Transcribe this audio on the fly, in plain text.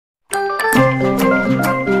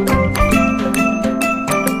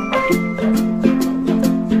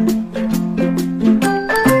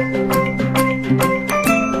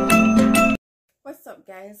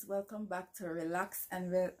welcome back to React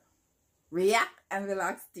and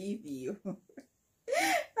Relax TV.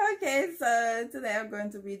 Okay, so today I'm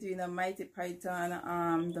going to be doing a Monty Python,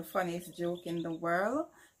 the funniest joke in the world.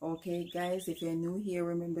 Okay guys, if you're new here,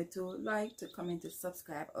 remember to like, to comment, to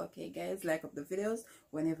subscribe. Okay guys, like up the videos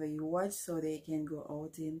whenever you watch so they can go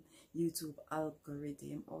out in YouTube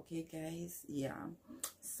algorithm. Okay guys, yeah,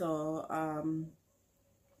 so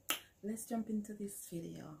let's jump into this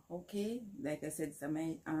video. Okay, like I said, it's a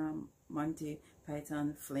Monty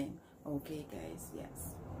Python film. Okay guys,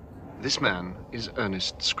 yes. This man is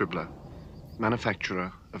Ernest Scribbler,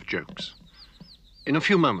 manufacturer of jokes. In a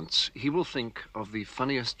few moments, he will think of the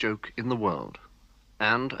funniest joke in the world,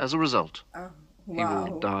 and as a result, he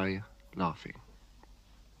will die laughing.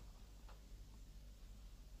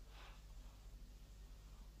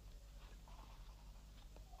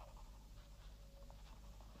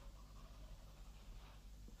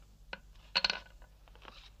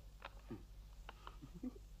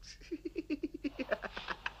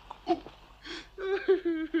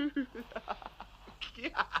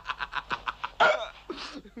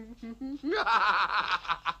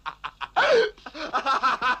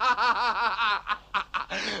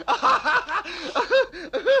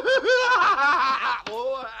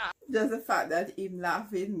 Just the fact that him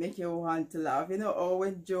laughing make you want to laugh. You know, or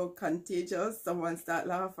when joke contagious, someone start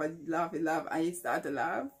laughing, and you start to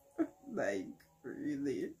laugh. Like,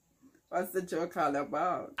 really? What's the joke all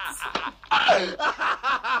about?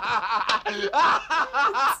 Really?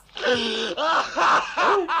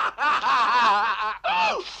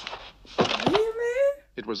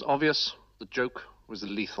 It was obvious the joke was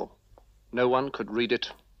lethal. No one could read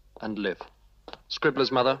it and live.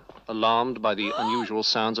 Scribbler's mother, alarmed by the unusual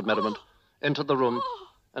sounds of merriment, entered the room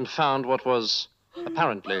and found what was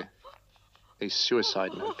apparently a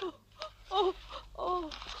suicide note.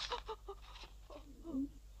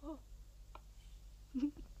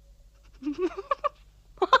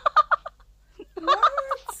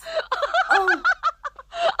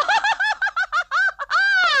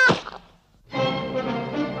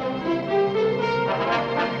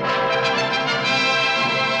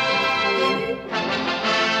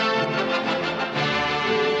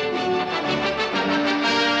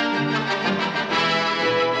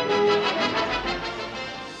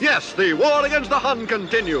 Yes, the war against the Hun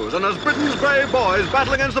continues, and as Britain's brave boys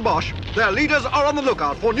battle against the Boche, their leaders are on the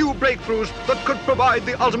lookout for new breakthroughs that could provide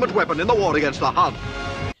the ultimate weapon in the war against the Hun.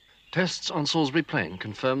 Tests on Salisbury Plain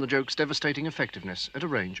confirm the joke's devastating effectiveness at a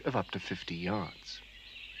range of up to 50 yards.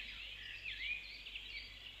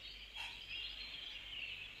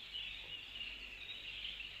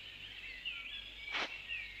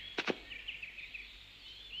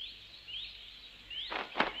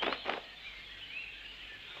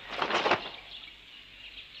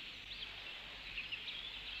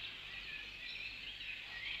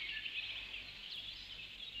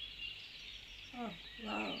 Oh,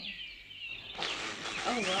 wow.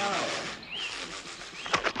 Oh, wow.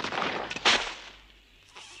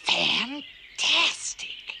 Fantastic.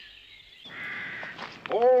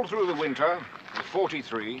 All through the winter of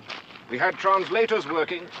 '43, we had translators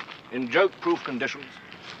working in joke-proof conditions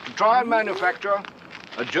to try and manufacture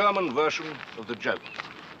a German version of the joke.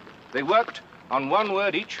 They worked on one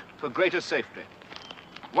word each for greater safety.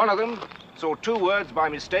 One of them saw two words by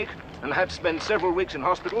mistake and had to spend several weeks in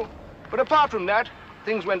hospital. But apart from that,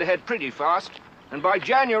 things went ahead pretty fast, and by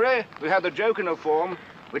January, we had the joke in a form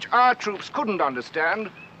which our troops couldn't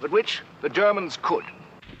understand, but which the Germans could.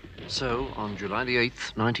 So, on July the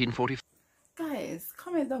 8th, 1945... Guys,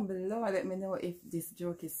 comment down below and let me know if this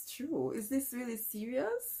joke is true. Is this really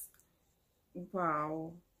serious?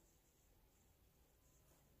 Wow.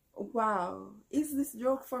 Wow. Is this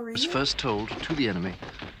joke for real? was first told to the enemy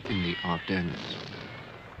in the Ardennes.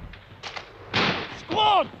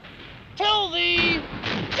 Squad, tell the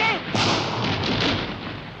joke.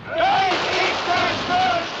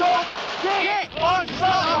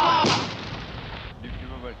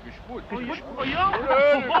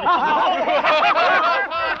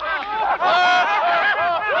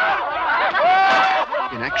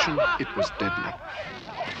 In action, it was deadly.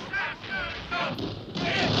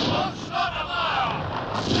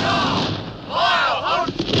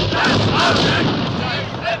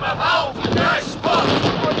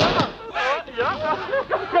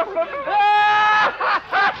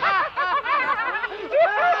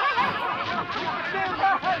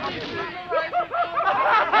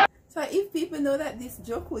 So if people know that this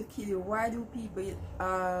joke would kill you, why do people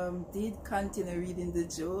did continue reading the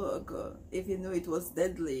joke if you know it was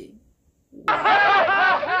deadly? Wow.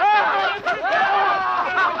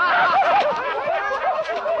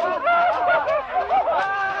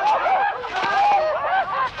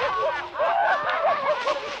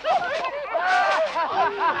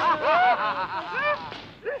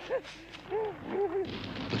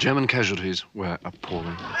 The German casualties were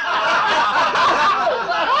appalling.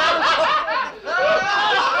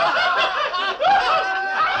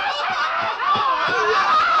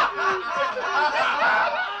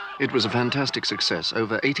 It was a fantastic success,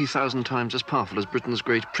 over 80,000 times as powerful as Britain's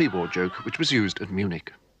great pre-war joke, which was used at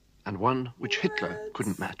Munich, and one which Hitler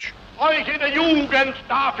couldn't match. Euch in der Jugend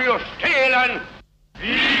dafür stehlen!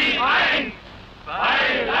 Wie ein,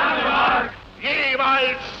 zwei Langemark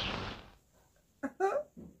jeweils!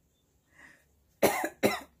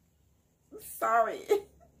 Sorry.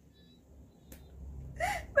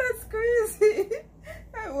 That's crazy.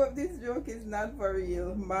 I hope this joke is not for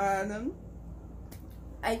real, man.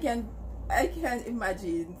 I can't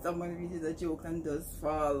imagine someone reads a joke and just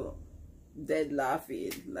fall dead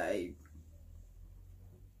laughing. Like,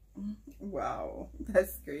 wow,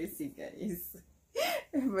 that's crazy, guys.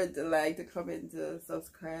 Remember to like, to comment, to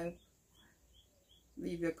subscribe.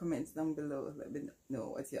 Leave your comments down below. Let me know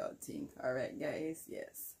what y'all think. Alright, guys.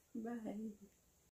 Yes. Bye.